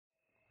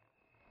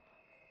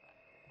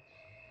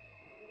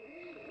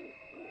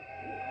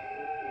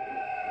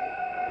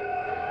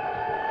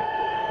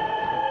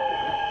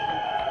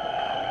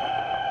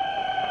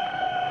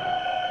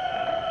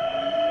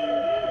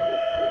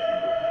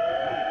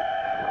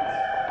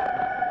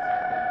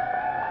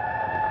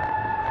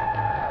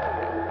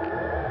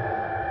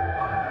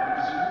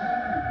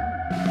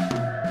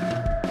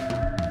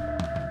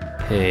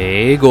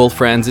Hey gold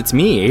friends, it's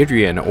me,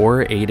 Adrian,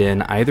 or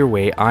Aiden. Either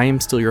way, I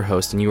am still your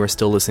host and you are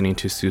still listening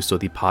to Susto,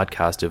 the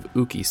podcast of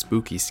ooky,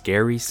 spooky,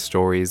 scary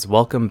stories.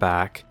 Welcome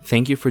back.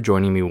 Thank you for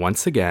joining me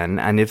once again,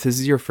 and if this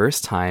is your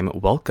first time,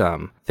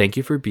 welcome. Thank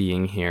you for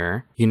being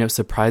here. You know,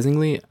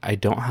 surprisingly, I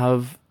don't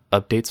have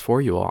updates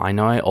for you all. I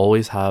know I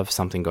always have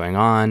something going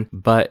on,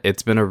 but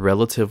it's been a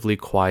relatively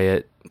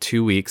quiet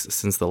 2 weeks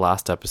since the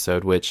last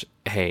episode, which,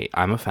 hey,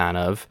 I'm a fan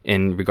of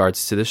in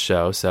regards to the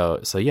show. So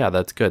yeah,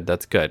 that's good.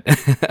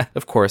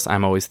 Of course,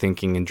 I'm always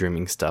thinking and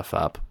dreaming stuff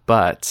up,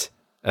 but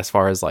as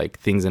far as like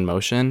things in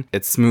motion,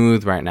 it's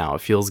smooth right now.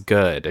 It feels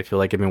good. I feel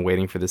like I've been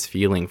waiting for this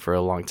feeling for a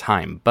long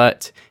time.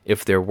 But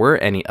if there were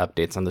any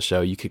updates on the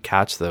show, you could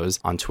catch those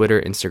on Twitter,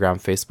 Instagram,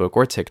 Facebook,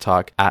 or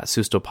TikTok at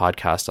Susto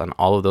Podcast on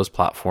all of those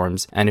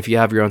platforms. And if you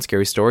have your own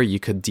scary story, you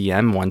could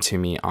DM one to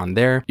me on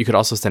there. You could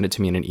also send it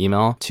to me in an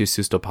email to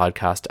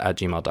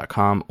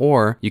sustopodcast@gmail.com,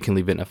 or you can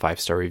leave it in a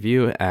 5-star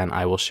review and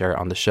I will share it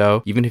on the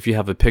show. Even if you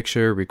have a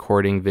picture,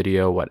 recording,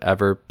 video,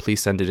 whatever,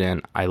 please send it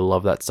in. I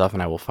love that stuff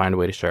and I will find a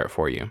way to share it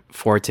for you.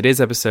 For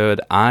today's episode,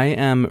 I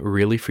am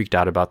really freaked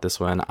out about this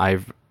one.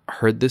 I've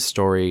heard this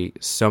story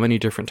so many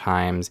different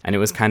times, and it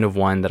was kind of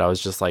one that I was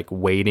just like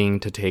waiting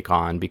to take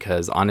on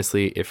because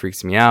honestly, it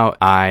freaks me out.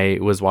 I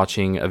was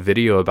watching a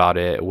video about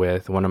it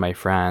with one of my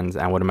friends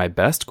and one of my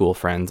best school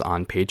friends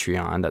on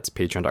Patreon. That's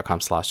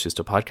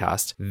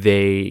patreon.com/SustoPodcast.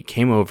 They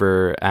came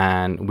over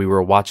and we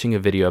were watching a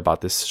video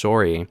about this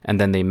story, and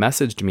then they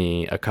messaged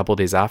me a couple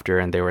days after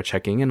and they were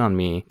checking in on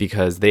me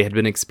because they had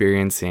been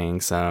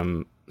experiencing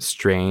some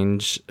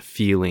strange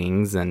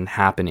feelings and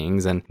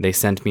happenings, and they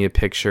sent me a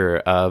picture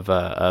of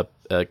a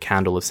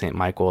candle of St.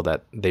 Michael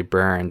that they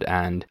burned.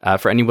 And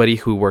for anybody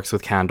who works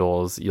with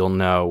candles, you'll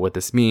know what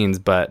this means,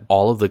 but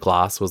all of the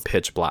glass was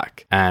pitch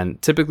black.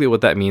 And typically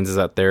what that means is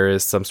that there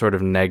is some sort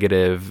of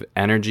negative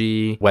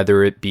energy,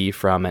 whether it be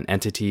from an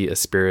entity, a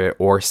spirit,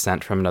 or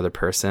sent from another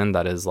person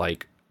that is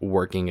like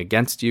working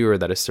against you or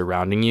that is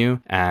surrounding you.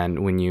 And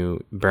when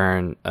you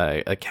burn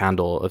a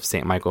candle of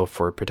St. Michael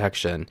for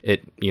protection,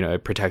 it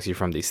protects you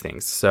from these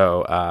things.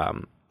 So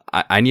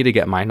I need to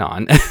get mine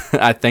on.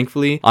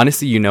 Thankfully,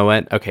 honestly, you know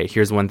what? Okay,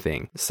 here's one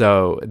thing.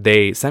 So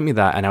they sent me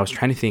that and I was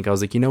trying to think, I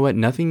was like, you know what?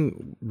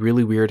 Nothing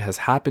really weird has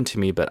happened to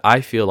me, but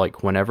I feel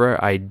like whenever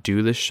I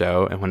do this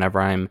show and whenever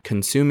I'm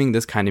consuming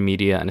this kind of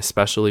media, and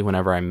especially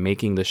whenever I'm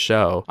making the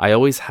show, I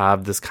always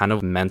have this kind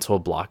of mental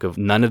block of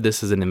none of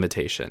this is an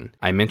invitation.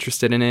 I'm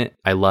interested in it.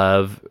 I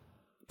love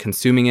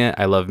consuming it,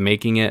 I love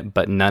making it,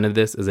 but none of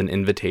this is an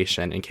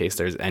invitation. In case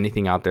there's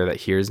anything out there that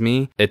hears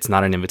me, it's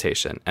not an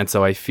invitation. And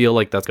so I feel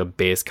like that's a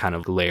base kind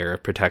of layer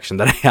of protection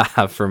that I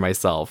have for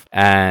myself.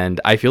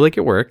 And I feel like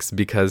it works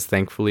because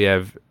thankfully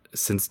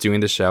since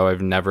doing the show,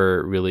 I've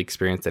never really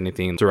experienced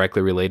anything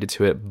directly related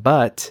to it.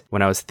 But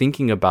when I was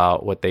thinking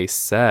about what they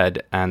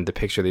said and the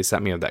picture they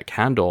sent me of that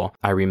candle,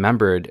 I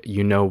remembered,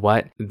 you know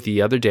what?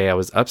 The other day I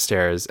was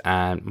upstairs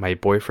and my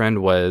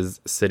boyfriend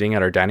was sitting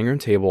at our dining room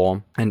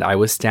table and I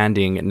was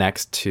standing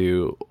next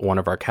to one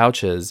of our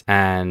couches,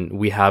 and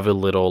we have a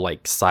little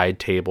like side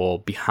table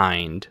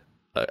behind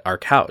our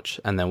couch,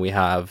 and then we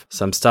have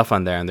some stuff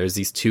on there, and there's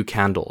these 2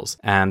 candles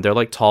and they're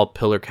like tall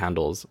pillar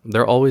candles.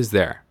 They're always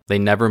there. They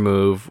never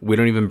move. We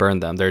don't even burn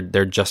them.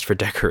 They're just for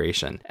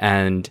decoration.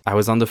 And I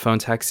was on the phone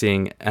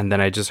texting, and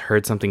then I just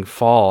heard something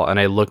fall, and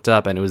I looked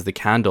up and it was the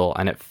candle,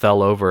 and it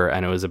fell over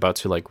and it was about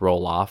to like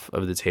roll off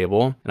of the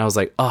table. And I was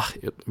like, oh,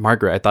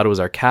 Margaret, I thought it was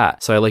our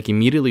cat. So I like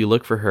immediately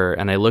look for her,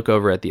 and I look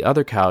over at the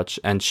other couch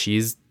and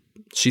she's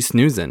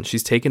snoozing.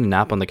 She's taking a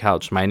nap on the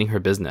couch, minding her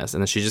business.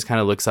 And then she just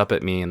kind of looks up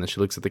at me, and then she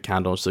looks at the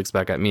candle and she looks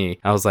back at me.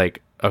 I was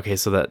like, okay,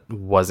 so that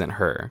wasn't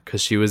her,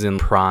 because she was in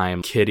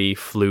prime kitty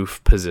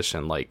floof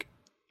position. Like,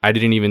 I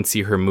didn't even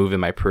see her move in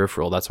my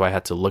peripheral. That's why I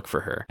had to look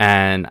for her.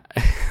 And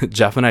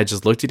Jeff and I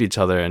just looked at each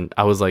other and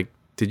I was like,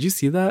 did you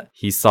see that?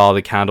 He saw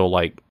the candle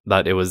like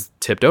that it was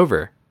tipped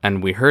over,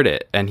 and we heard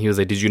it. And he was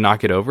like, did you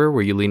knock it over?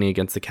 Were you leaning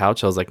against the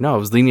couch? I was like, no, I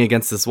was leaning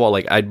against this wall.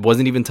 Like, I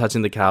wasn't even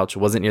touching the couch,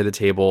 wasn't near the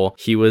table.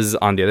 He was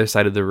on the other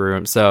side of the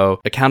room.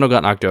 So a candle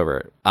got knocked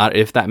over.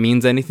 If that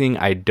means anything,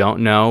 I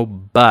don't know.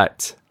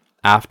 But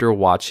after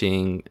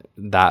watching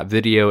that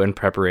video in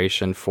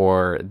preparation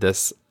for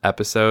this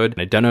episode,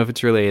 I don't know if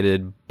it's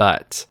related,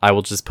 but I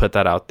will just put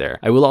that out there.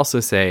 I will also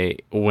say,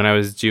 when I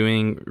was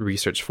doing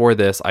research for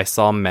this, I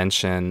saw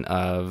mention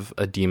of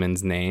a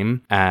demon's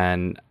name,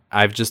 and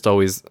I've just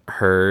always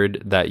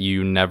heard that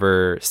you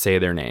never say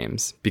their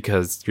names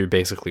because you're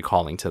basically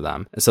calling to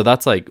them. So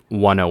that's like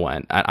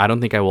 101. I don't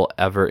think I will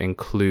ever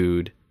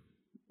include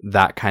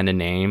that kind of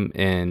name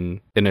in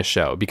a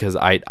show because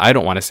I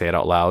don't want to say it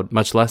out loud,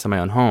 much less in my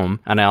own home.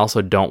 And I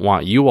also don't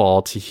want you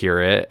all to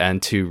hear it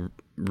and to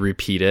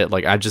repeat it.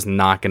 Like, I'm just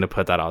not going to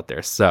put that out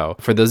there. So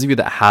for those of you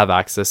that have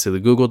access to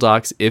the Google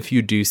Docs, if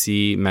you do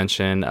see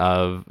mention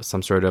of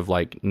some sort of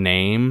like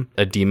name,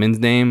 a demon's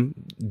name,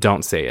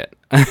 don't say it.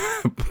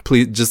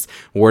 Please, just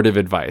word of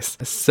advice.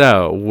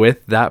 So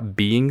with that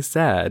being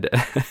said,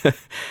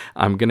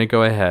 I'm going to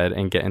go ahead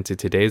and get into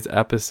today's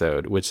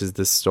episode, which is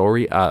the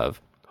story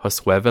of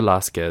Josué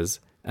Velázquez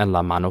and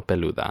La Mano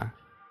Peluda.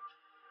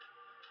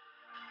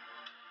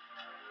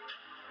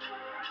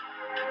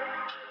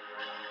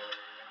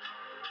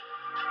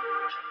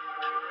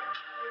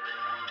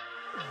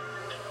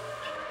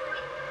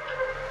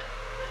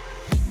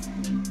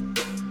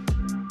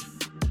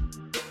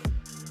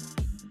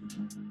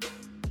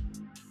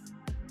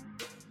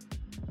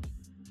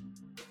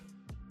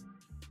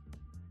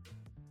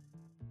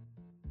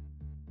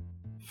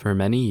 For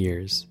many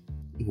years,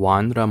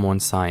 Juan Ramon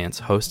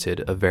Sáenz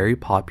hosted a very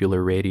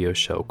popular radio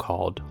show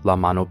called La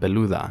Mano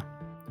Peluda,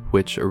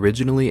 which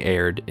originally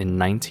aired in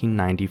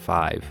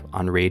 1995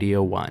 on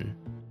Radio 1.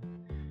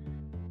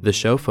 The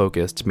show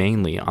focused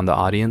mainly on the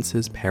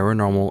audience's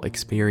paranormal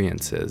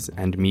experiences,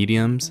 and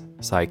mediums,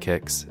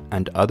 psychics,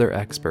 and other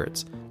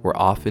experts were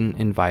often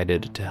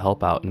invited to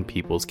help out in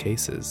people's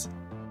cases.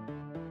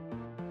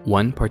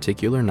 One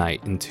particular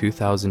night in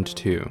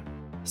 2002,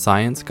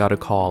 Sáenz got a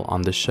call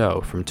on the show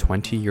from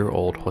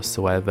 20-year-old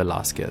Josué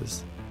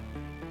Velázquez.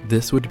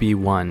 This would be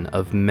one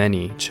of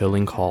many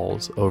chilling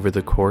calls over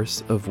the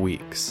course of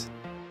weeks.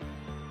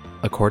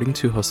 According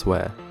to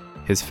Josué,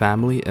 his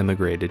family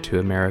immigrated to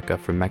America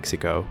from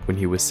Mexico when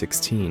he was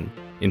 16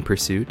 in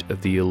pursuit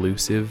of the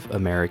elusive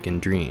American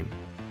dream.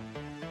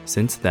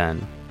 Since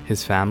then,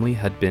 his family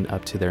had been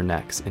up to their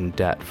necks in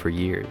debt for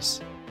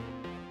years.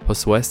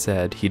 Josué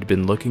said he'd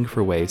been looking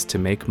for ways to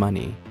make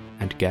money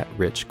and get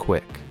rich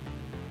quick.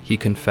 He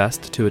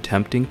confessed to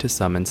attempting to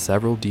summon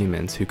several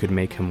demons who could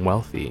make him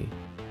wealthy,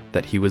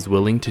 that he was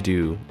willing to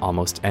do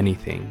almost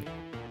anything.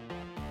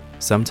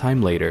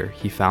 Sometime later,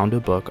 he found a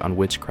book on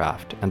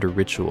witchcraft and a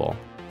ritual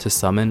to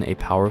summon a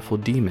powerful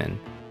demon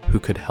who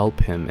could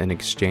help him in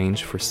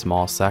exchange for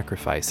small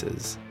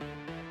sacrifices.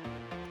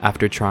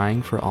 After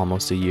trying for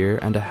almost a year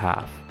and a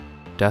half,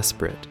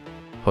 desperate,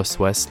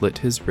 Josué slit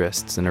his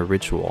wrists in a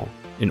ritual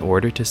in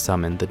order to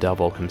summon the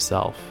devil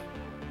himself.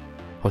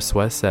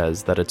 Josué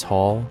says that a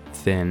tall,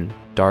 thin,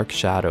 dark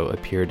shadow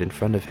appeared in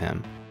front of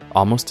him,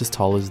 almost as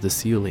tall as the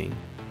ceiling,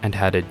 and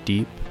had a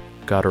deep,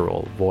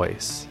 guttural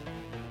voice.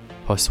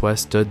 Josué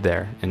stood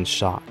there in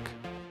shock,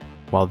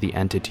 while the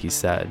entity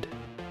said,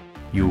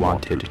 "You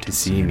wanted to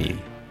see me.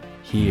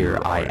 Here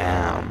I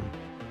am."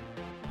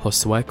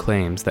 Josué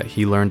claims that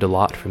he learned a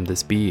lot from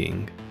this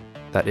being,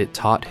 that it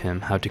taught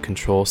him how to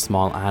control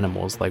small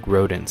animals like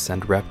rodents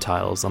and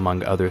reptiles,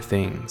 among other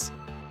things.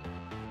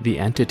 The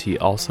entity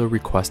also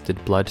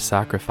requested blood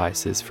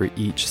sacrifices for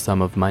each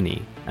sum of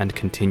money and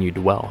continued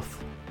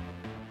wealth.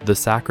 The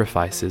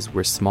sacrifices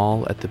were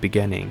small at the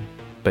beginning,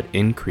 but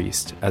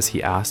increased as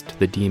he asked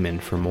the demon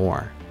for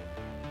more.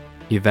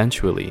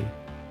 Eventually,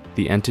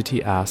 the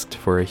entity asked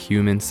for a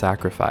human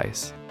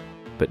sacrifice,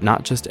 but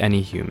not just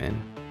any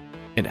human.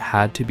 It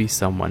had to be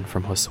someone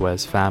from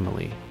Josué's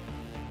family.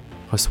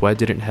 Josué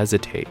didn't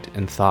hesitate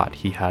and thought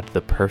he had the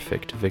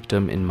perfect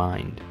victim in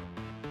mind,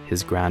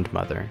 his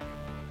grandmother.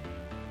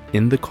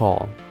 In the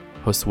call,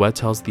 Josué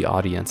tells the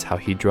audience how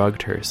he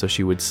drugged her so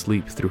she would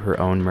sleep through her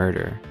own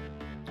murder,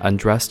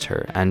 undressed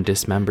her and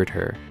dismembered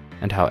her,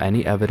 and how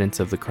any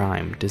evidence of the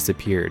crime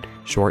disappeared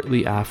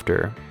shortly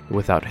after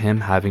without him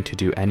having to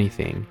do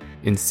anything,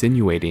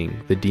 insinuating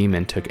the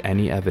demon took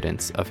any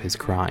evidence of his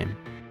crime.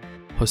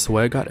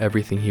 Josué got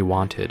everything he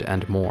wanted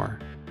and more.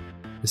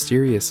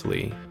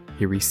 Mysteriously,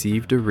 he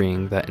received a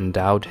ring that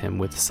endowed him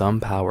with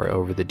some power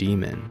over the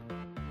demon.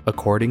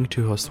 According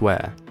to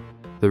Josué,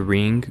 the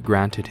ring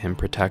granted him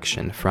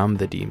protection from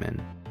the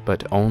demon,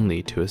 but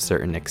only to a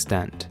certain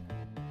extent.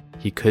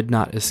 He could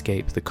not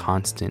escape the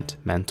constant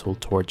mental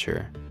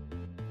torture.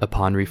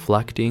 Upon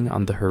reflecting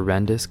on the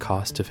horrendous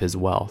cost of his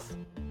wealth,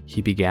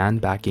 he began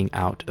backing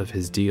out of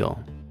his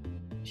deal.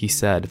 He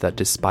said that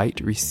despite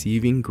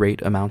receiving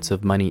great amounts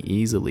of money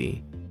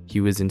easily,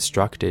 he was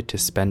instructed to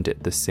spend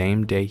it the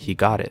same day he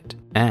got it,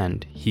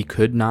 and he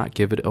could not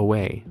give it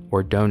away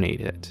or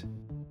donate it.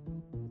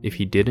 If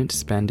he didn't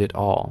spend it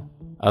all,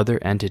 other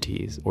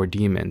entities or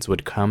demons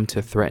would come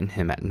to threaten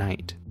him at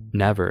night,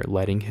 never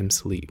letting him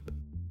sleep.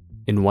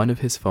 In one of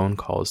his phone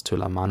calls to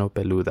La Mano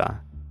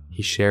Peluda,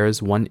 he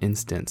shares one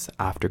instance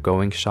after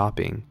going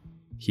shopping.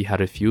 He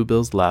had a few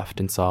bills left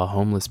and saw a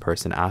homeless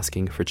person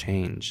asking for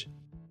change.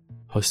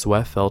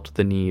 Josué felt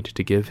the need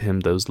to give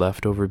him those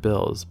leftover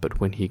bills, but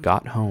when he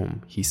got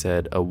home, he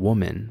said a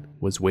woman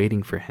was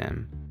waiting for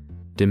him,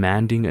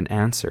 demanding an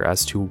answer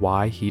as to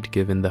why he'd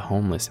given the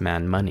homeless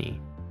man money.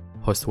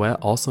 Josué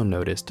also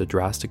noticed a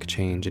drastic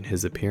change in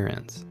his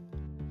appearance.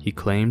 He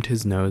claimed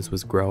his nose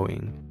was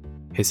growing,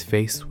 his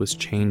face was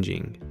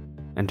changing,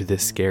 and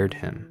this scared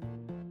him.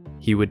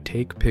 He would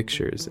take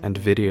pictures and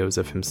videos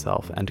of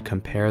himself and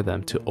compare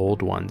them to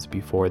old ones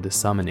before the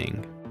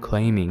summoning,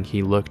 claiming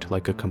he looked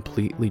like a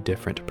completely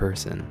different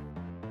person.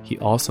 He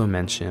also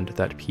mentioned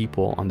that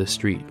people on the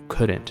street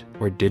couldn't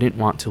or didn't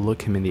want to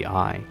look him in the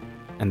eye,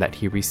 and that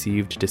he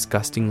received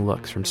disgusting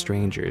looks from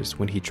strangers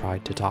when he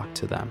tried to talk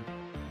to them.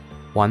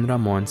 Juan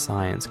Ramon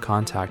Sáenz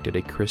contacted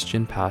a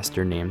Christian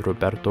pastor named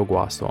Roberto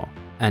Guaso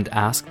and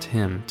asked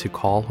him to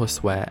call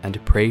Josué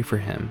and pray for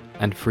him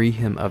and free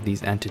him of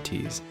these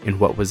entities in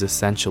what was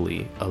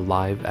essentially a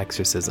live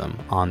exorcism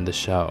on the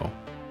show.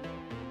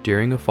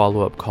 During a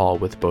follow-up call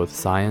with both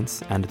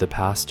Sáenz and the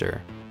pastor,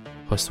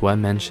 Josué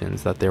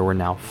mentions that there were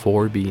now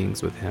 4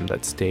 beings with him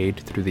that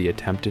stayed through the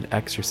attempted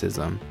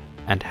exorcism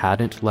and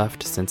hadn't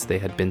left since they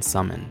had been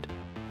summoned,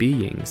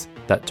 beings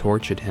that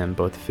tortured him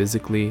both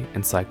physically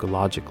and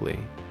psychologically.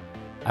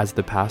 As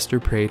the pastor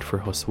prayed for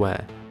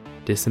Josué,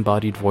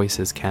 disembodied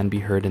voices can be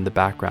heard in the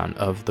background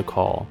of the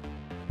call,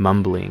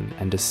 mumbling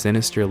and a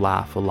sinister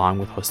laugh along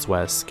with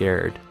Josué's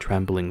scared,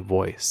 trembling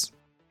voice.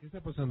 ¿Qué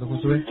está pasando,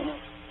 Josué?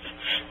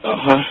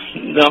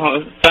 No,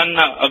 están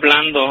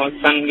hablando,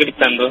 están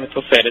gritando los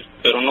choferes,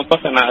 pero no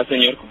pasa nada,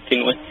 señor,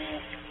 continúe.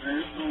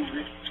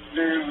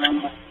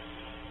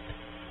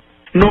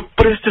 No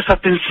prestes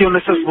atención a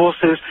esas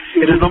voces,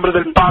 en el nombre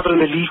del Padre,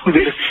 del Hijo y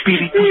del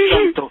Espíritu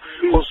Santo.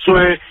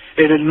 Josué,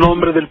 en el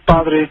nombre del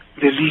Padre,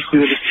 del Hijo y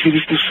del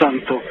Espíritu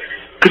Santo.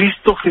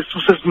 Cristo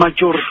Jesús es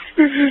mayor.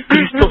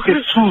 Cristo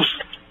Jesús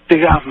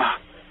te ama.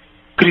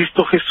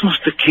 Cristo Jesús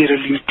te quiere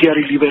limpiar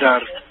y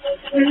liberar.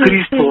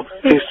 Cristo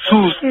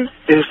Jesús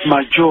es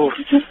mayor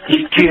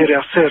y quiere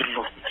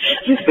hacerlo.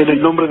 En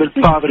el nombre del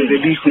Padre,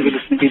 del Hijo y del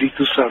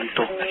Espíritu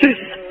Santo.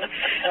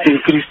 En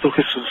Cristo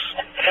Jesús.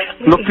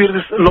 No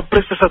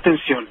prestes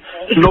atención.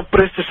 No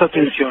prestes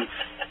atención.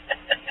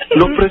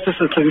 No prestes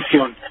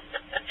atención.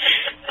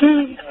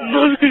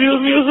 No, es que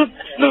Dios mío,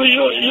 no,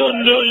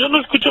 yo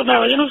no escucho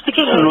nada, No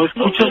escuchas nada.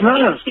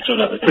 No escucho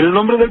nada. En el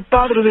nombre del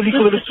Padre, del Hijo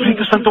y del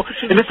Espíritu Santo,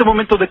 en este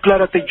momento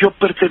declárate, yo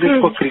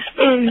pertenezco a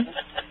Cristo.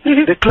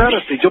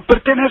 Declárate, yo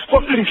pertenezco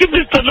a Cristo. ¿Qué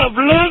me están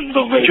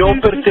hablando, güey? Yo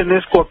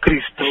pertenezco a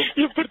Cristo.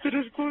 Yo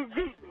pertenezco a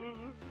Cristo.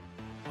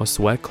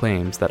 Josué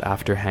claims that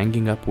after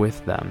hanging up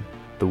with them,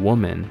 the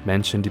woman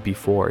mentioned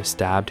before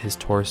stabbed his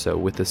torso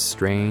with a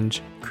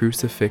strange,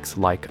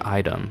 crucifix-like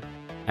item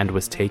and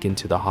was taken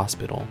to the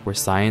hospital, where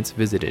science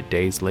visited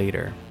days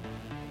later.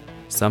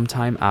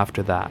 Sometime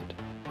after that,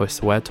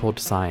 Josué told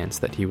science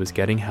that he was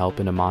getting help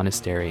in a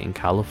monastery in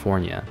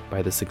California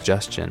by the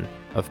suggestion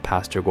of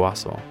Pastor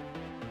Guaso.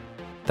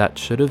 That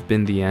should have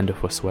been the end of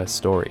Josué's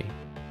story.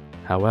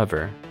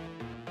 However,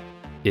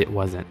 it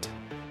wasn't.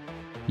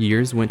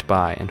 Years went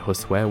by and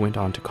Josué went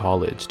on to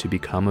college to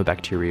become a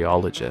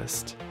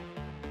bacteriologist.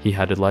 He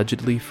had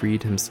allegedly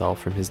freed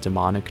himself from his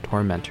demonic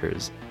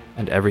tormentors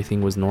and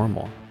everything was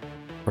normal,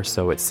 or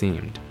so it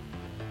seemed.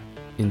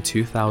 In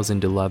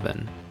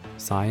 2011,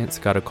 science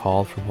got a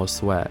call from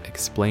Josué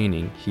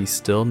explaining he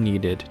still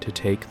needed to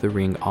take the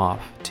ring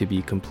off to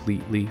be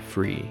completely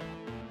free.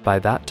 By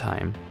that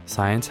time,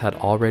 science had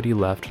already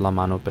left La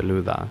Mano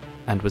Peluda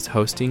and was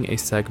hosting a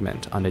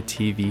segment on a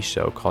TV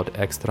show called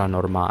Extra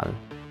Normal.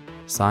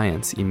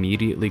 Science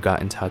immediately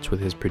got in touch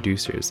with his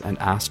producers and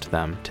asked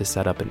them to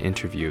set up an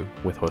interview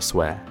with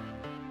Josué.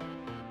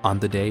 On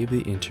the day of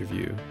the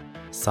interview,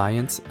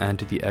 Science and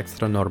the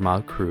Extra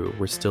Normal crew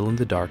were still in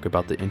the dark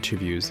about the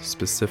interview's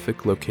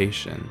specific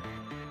location.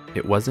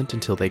 It wasn't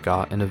until they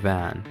got in a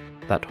van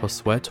that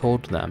Josué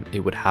told them it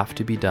would have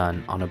to be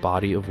done on a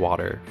body of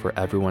water for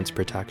everyone's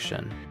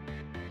protection.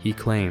 He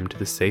claimed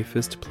the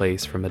safest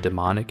place from a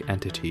demonic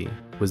entity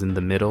was in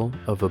the middle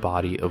of a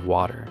body of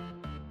water.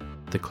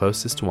 The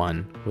closest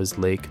one was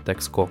Lake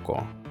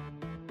Texcoco.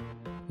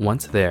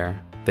 Once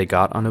there, they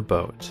got on a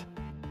boat.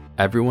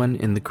 Everyone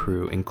in the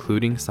crew,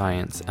 including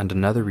Science and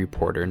another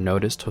reporter,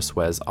 noticed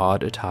Josué's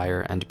odd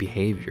attire and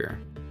behavior.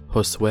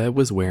 Josué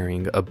was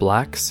wearing a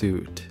black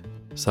suit,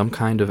 some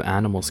kind of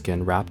animal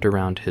skin wrapped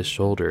around his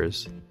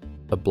shoulders,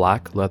 a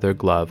black leather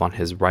glove on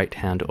his right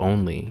hand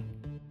only,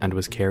 and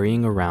was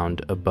carrying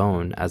around a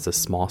bone as a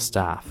small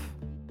staff.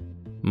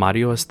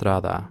 Mario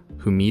Estrada,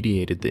 who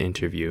mediated the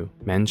interview,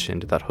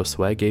 mentioned that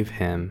Josué gave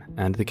him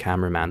and the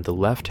cameraman the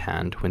left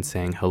hand when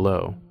saying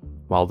hello,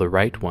 while the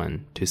right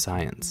one to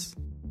Science.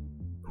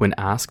 When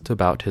asked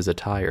about his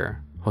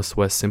attire,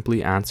 Josué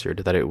simply answered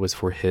that it was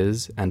for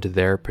his and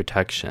their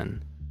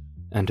protection,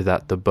 and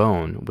that the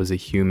bone was a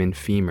human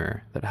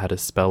femur that had a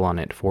spell on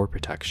it for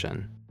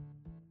protection.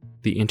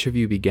 The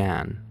interview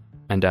began,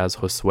 and as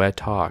Josué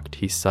talked,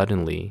 he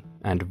suddenly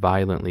and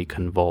violently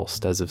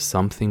convulsed as if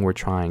something were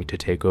trying to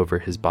take over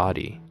his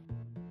body.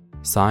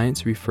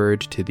 Science referred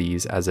to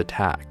these as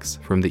attacks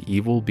from the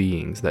evil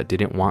beings that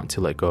didn't want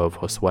to let go of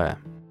Josué.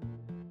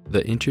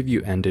 The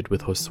interview ended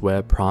with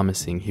Josué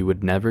promising he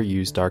would never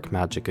use dark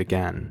magic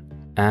again,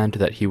 and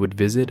that he would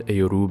visit a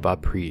Yoruba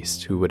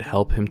priest who would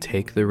help him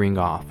take the ring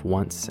off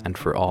once and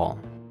for all.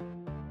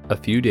 A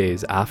few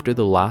days after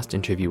the last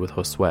interview with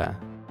Josué,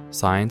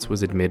 Science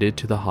was admitted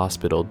to the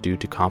hospital due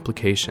to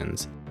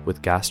complications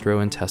with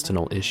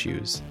gastrointestinal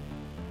issues.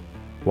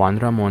 Juan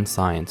Ramon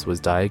Science was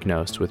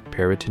diagnosed with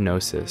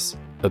peritonitis,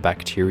 a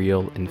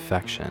bacterial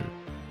infection,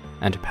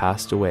 and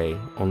passed away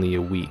only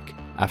a week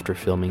after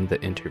filming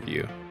the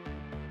interview.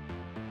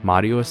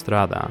 Mario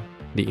Estrada,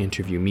 the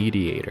interview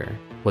mediator,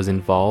 was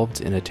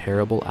involved in a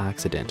terrible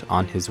accident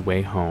on his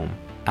way home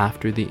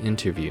after the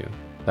interview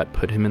that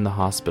put him in the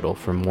hospital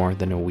for more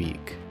than a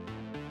week.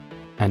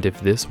 And if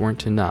this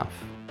weren't enough,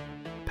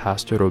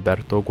 Pastor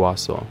Roberto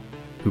Guaso,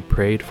 who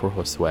prayed for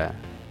Josué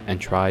and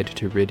tried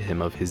to rid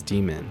him of his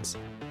demons,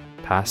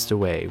 passed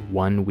away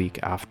 1 week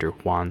after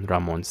Juan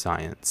Ramon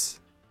Science.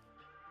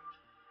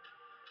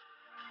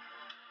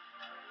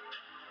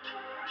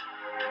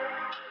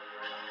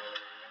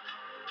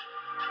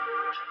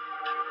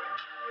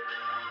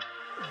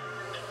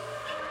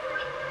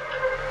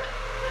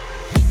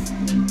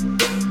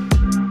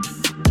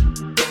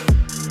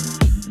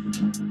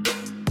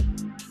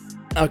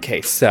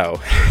 Okay, so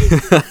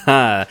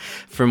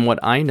from what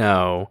I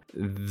know,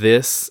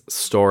 this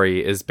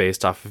story is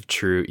based off of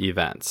true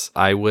events.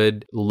 I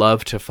would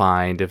love to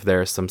find if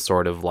there's some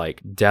sort of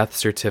like death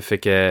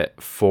certificate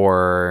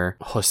for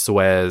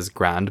Josué's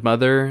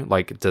grandmother.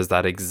 Like, does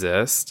that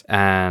exist?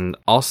 And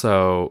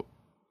also,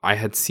 I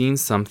had seen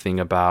something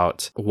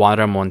about Juan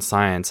Ramon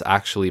Sáenz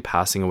actually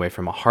passing away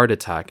from a heart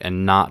attack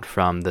and not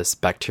from this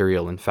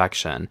bacterial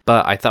infection.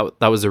 But I thought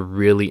that was a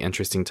really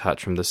interesting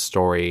touch from the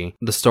story.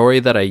 The story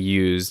that I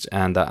used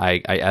and that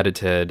I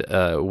edited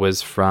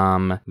was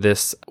from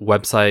this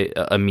website,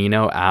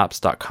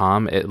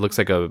 aminoapps.com. It looks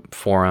like a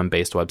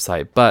forum-based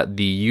website, but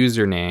the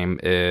username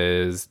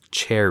is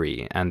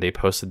Cherry, and they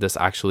posted this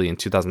actually in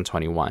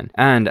 2021.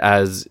 And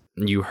as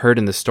you heard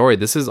in the story,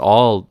 this is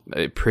all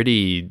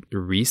pretty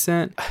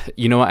recent.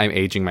 You know what? I'm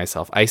aging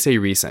myself. I say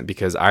recent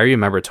because I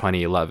remember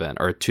 2011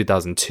 or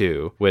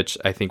 2002, which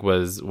I think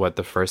was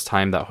the first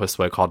time that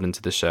Josué called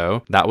into the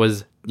show. That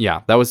was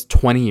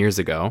 20 years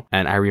ago,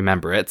 and I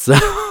remember it.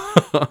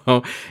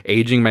 So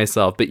aging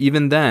myself. But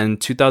even then,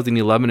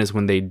 2011 is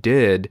when they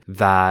did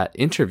that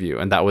interview,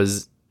 and that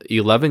was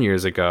 11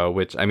 years ago,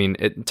 which, I mean,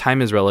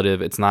 time is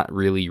relative. It's not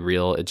really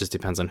real. It just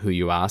depends on who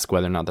you ask,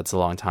 whether or not that's a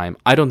long time.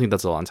 I don't think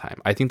that's a long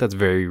time. I think that's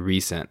very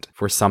recent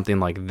for something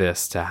like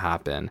this to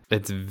happen.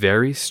 It's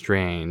very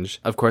strange.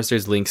 Of course,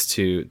 there's links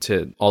to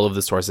all of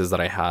the sources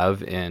that I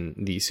have in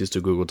the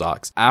Susto Google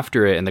Docs.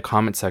 After it, in the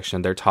comment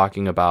section, they're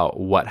talking about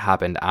what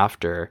happened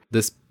after.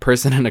 This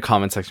person in the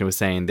comment section was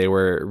saying they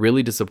were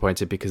really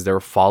disappointed because they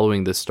were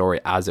following the story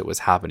as it was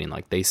happening.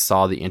 Like, they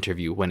saw the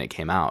interview when it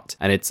came out,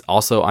 and it's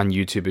also on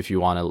YouTube if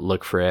you want to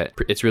look for it.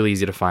 It's really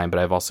easy to find,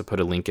 but I've also put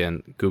a link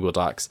in Google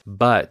Docs.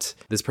 But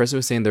this person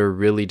was saying they were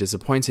really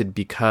disappointed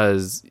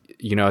because,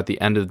 you know, at the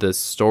end of this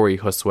story,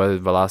 Josué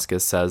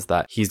Velázquez says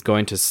that he's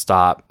going to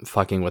stop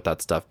fucking with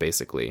that stuff,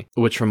 basically,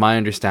 which from my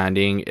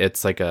understanding,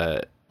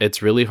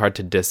 it's really hard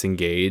to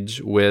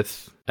disengage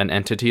with an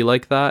entity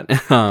like that.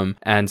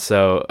 And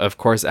so, of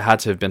course, it had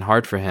to have been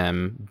hard for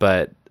him,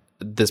 but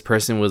this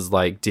person was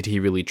like, did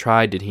he really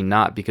try? Did he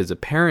not? Because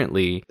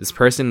apparently this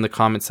person in the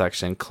comment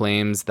section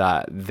claims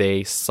that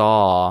they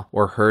saw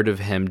or heard of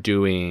him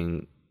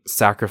doing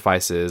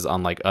sacrifices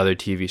on like other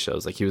TV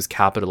shows. Like, he was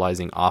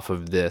capitalizing off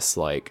of this,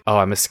 like, oh,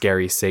 I'm a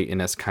scary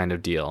Satanist kind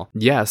of deal.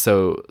 Yeah,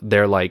 so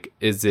they're like,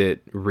 is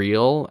it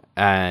real?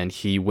 And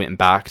he went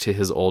back to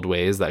his old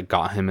ways that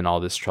got him in all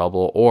this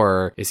trouble,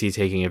 or is he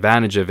taking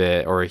advantage of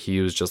it? Or he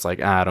was just like,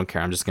 I don't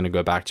care, I'm just gonna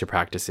go back to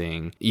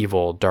practicing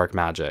evil dark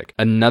magic.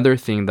 Another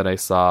thing that I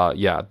saw,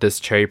 this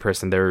Cherry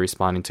person, they were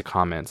responding to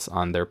comments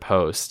on their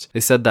post.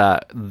 They said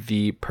that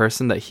the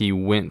person that he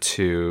went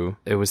to,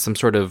 it was some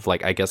sort of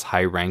like, I guess,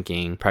 high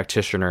ranking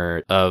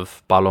practitioner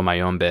of Palo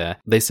Mayombe.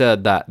 They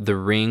said that the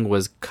ring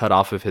was cut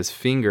off of his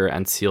finger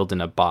and sealed in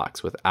a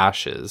box with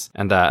ashes,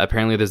 and that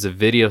apparently there's a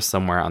video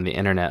somewhere on the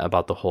internet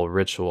about the whole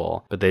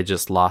ritual, but they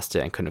just lost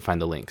it and couldn't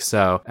find the link.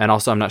 So, and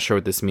also I'm not sure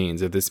what this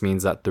means, if this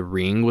means that the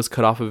ring was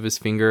cut off of his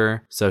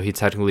finger, so he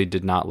technically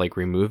did not like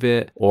remove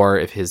it, or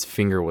if his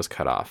finger was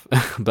cut off.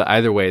 But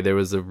either way, there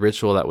was a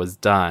ritual that was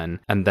done.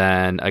 And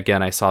then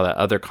again, I saw that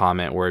other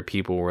comment where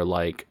people were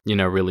like, you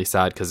know, really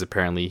sad because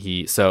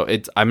apparently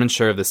I'm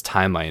unsure of this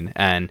timeline,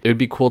 and it would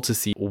be cool to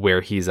see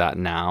where he's at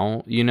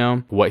now, you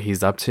know, what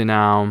he's up to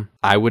now.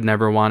 I would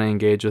never want to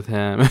engage with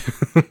him,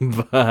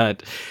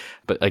 but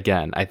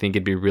again, I think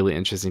it'd be really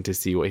interesting to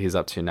see what he's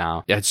up to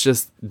now. It's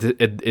just,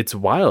 it's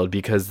wild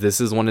because this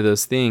is one of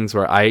those things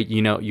where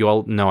you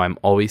all know I'm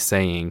always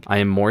saying I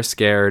am more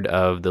scared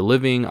of the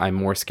living. I'm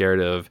more scared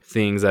of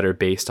things that are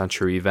based on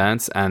true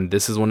events. And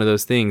this is one of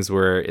those things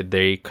where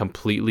they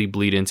completely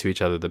bleed into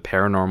each other, the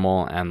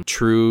paranormal and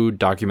true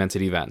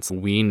documented events.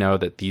 We know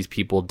that these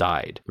people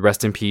died.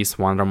 Rest in peace,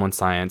 Juan Ramon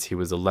Sáenz. He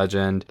was a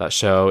legend. That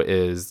show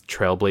is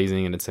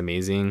trailblazing and it's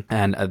amazing.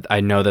 And I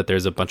know that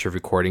there's a bunch of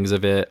recordings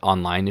of it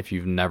online. If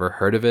you've never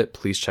heard of it,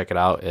 please check it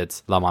out.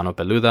 It's La Mano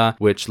Peluda,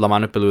 which La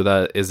Mano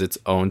Peluda is its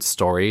own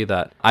story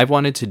that I've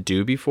wanted to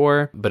do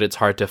before, but it's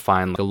hard to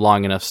find a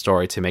long enough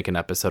story to make an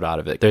episode out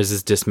of it. There's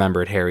this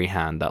dismembered hairy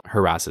hand that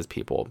harasses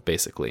people,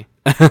 basically.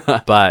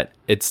 But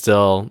it's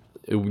still,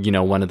 you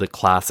know, one of the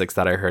classics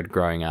that I heard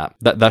growing up.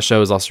 That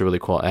show is also really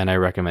cool, and I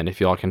recommend,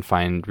 if you all can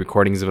find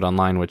recordings of it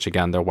online, which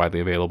again, they're widely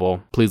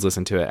available, please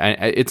listen to it.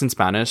 And it's in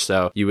Spanish,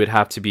 so you would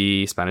have to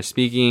be Spanish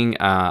speaking.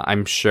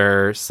 I'm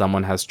sure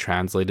someone has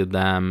translated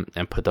them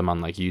and put them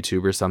on like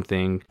YouTube or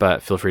something,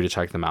 but feel free to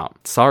check them out.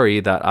 Sorry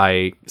that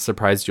I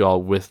surprised you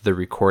all with the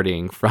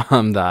recording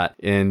from that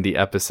in the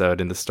episode,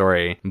 in the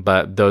story,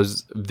 but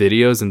those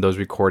videos and those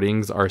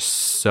recordings are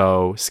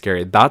so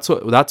scary. That's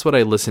what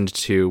I listened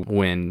to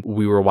when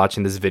we were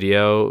watching this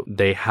video.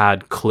 They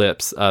had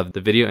clips of the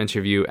video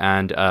interview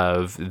and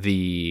of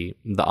the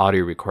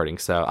audio recording.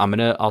 So I'm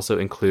gonna also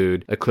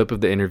include a clip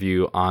of the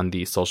interview on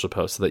the social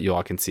post so that you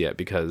all can see it,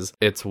 because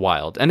it's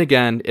wild. And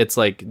again, it's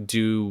like,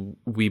 do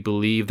we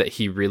believe that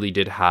he really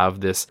did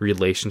have this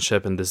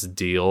relationship and this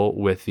deal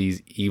with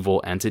these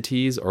evil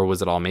entities, or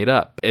was it all made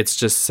up? It's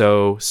just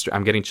so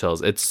I'm getting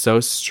chills. It's so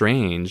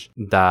strange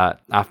that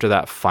after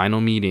that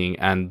final meeting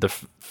and the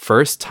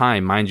first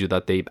time, mind you,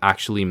 that they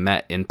actually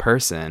met in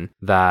person,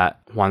 that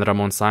Juan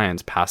Ramon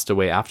Sáenz passed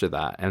away after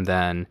that. And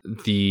then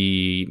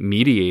the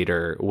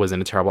mediator was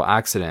in a terrible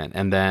accident.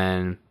 And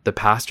then the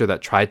pastor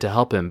that tried to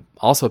help him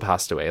also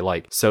passed away,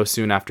 like so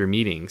soon after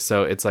meeting.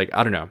 So it's like,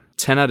 I don't know,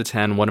 10 out of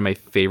 10, one of my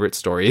favorite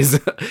stories.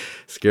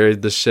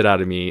 Scared the shit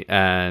out of me.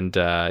 And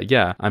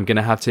yeah, I'm going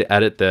to have to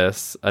edit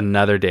this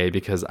another day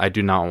because I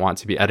do not want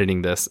to be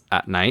editing this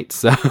at night.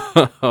 So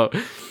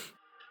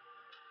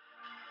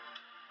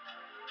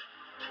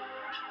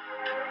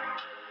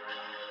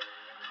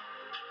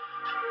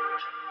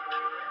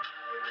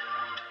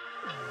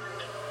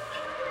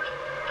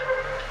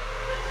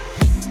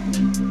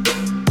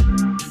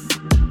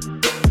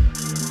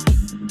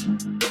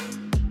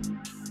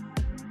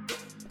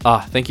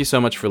thank you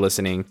so much for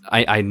listening.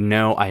 I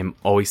know I'm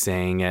always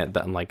saying it,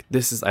 that I'm like,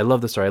 I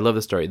love the story. I love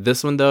the story.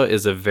 This one, though,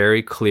 is a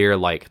very clear,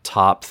 like,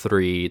 top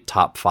 3,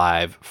 top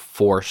 5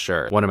 for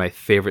sure. One of my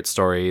favorite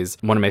stories,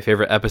 one of my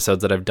favorite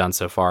episodes that I've done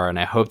so far. And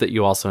I hope that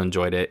you also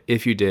enjoyed it.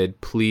 If you did,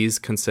 please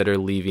consider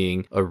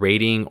leaving a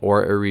rating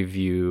or a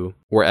review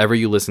wherever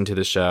you listen to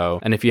the show.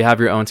 And if you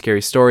have your own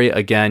scary story,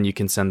 again, you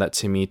can send that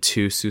to me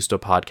to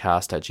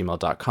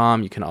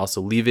sustopodcast@gmail.com. You can also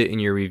leave it in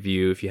your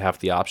review if you have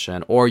the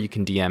option, or you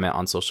can DM it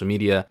on social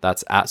media.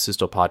 That's at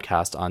Susto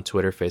Podcast on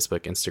Twitter,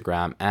 Facebook,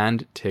 Instagram,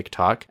 and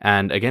TikTok.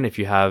 And again, if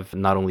you have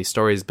not only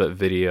stories, but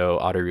video,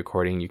 audio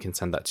recording, you can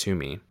send that to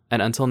me.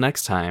 And until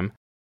next time,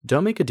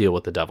 don't make a deal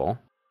with the devil.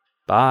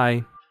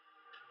 Bye.